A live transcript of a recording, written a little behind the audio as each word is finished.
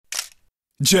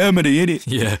Germany, innit?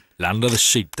 Yeah, land of the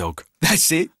sheepdog.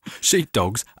 That's it.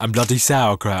 Sheepdogs and bloody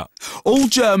sauerkraut. All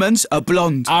Germans are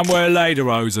blonde. And wear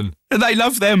lederhosen. And they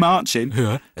love their marching.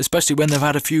 Yeah, especially when they've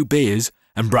had a few beers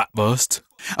and bratwurst.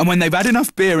 And when they've had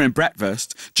enough beer and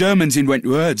bratwurst, Germans invent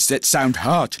words that sound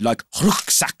hard, like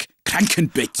Rucksack,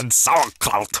 Krankenbit. And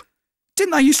sauerkraut.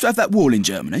 Didn't they used to have that wall in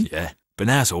Germany? Yeah, but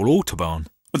now it's all Autobahn.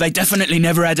 Well, they definitely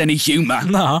never had any humour.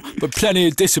 Nah, but plenty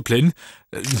of discipline.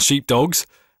 And sheepdogs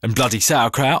and bloody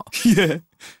sauerkraut. Yeah.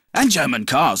 And German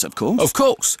cars, of course. Of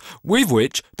course, with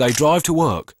which they drive to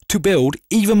work to build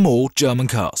even more German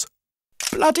cars.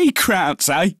 Bloody krauts,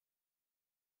 eh?